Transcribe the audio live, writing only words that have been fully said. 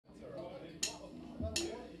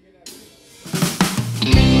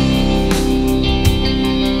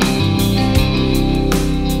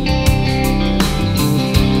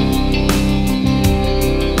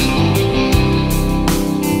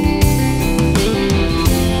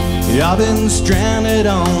I've been stranded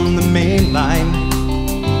on the main line.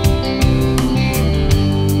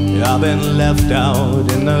 I've been left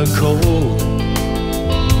out in the cold.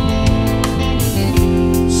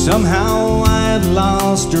 Somehow I had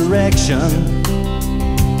lost direction,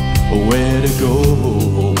 where to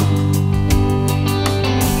go.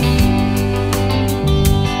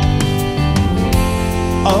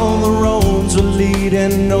 All the roads were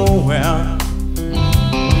leading nowhere.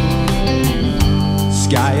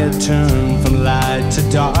 Sky had turned from light to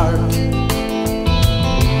dark.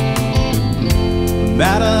 No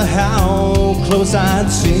matter how close I'd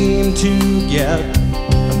seemed to get,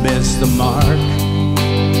 I missed the mark.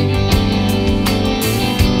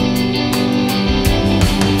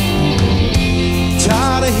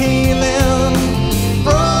 Tired of healing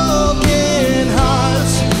broken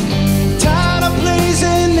hearts, tired of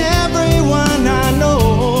pleasing everyone I know.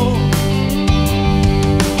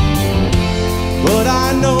 But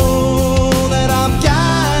I know that I've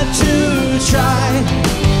got to try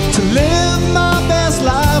to live my best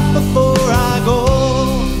life before I go.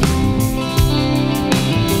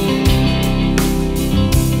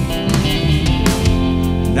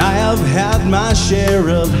 And I have had my share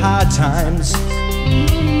of high times,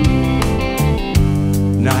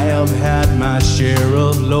 and I have had my share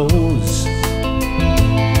of lows.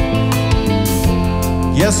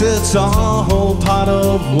 Yes, it's all part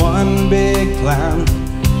of one big plan,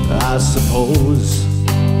 I suppose.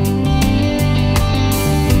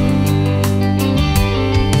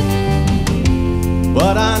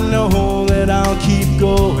 But I know that I'll keep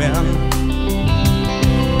going.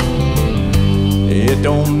 It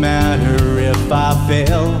don't matter if I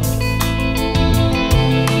fail.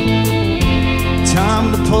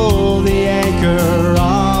 Time to pull the anchor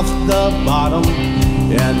off the bottom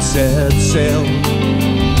and set sail.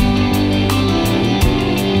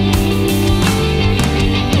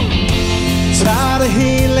 Tired of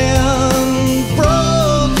healing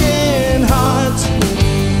broken hearts,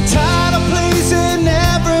 tired of pleasing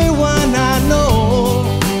everyone I know.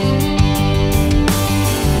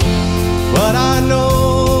 But I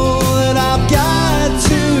know that I've got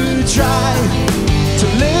to try to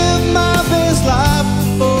live my best life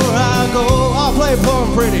before I go. I'll play for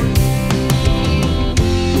 'em pretty.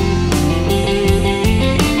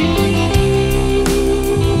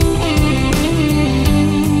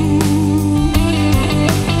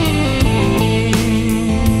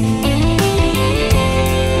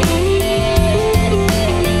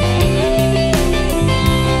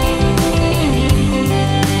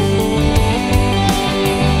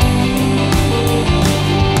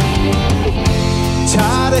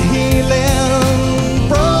 Tired of healing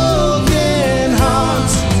broken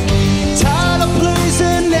hearts, tired of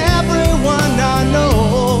pleasing everyone I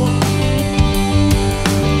know.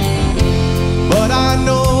 But I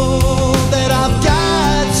know that I've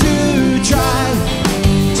got to try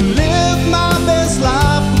to live my best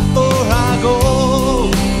life before I go.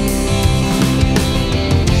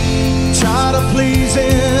 Tired of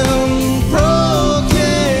pleasing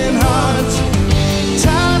broken hearts,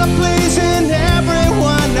 tired of pleasing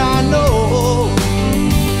everyone I know.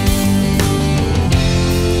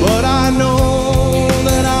 But I know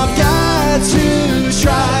that I've got to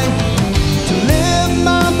try to live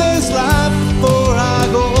my best life before I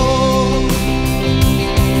go.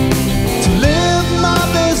 To live my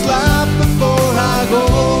best life before I go.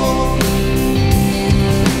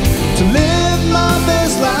 To live my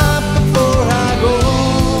best life before I go.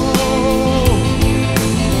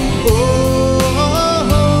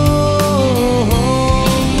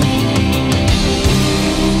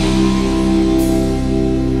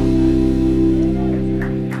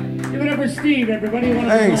 Give it up for Steve, everybody.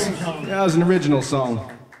 Thanks. That was an original song.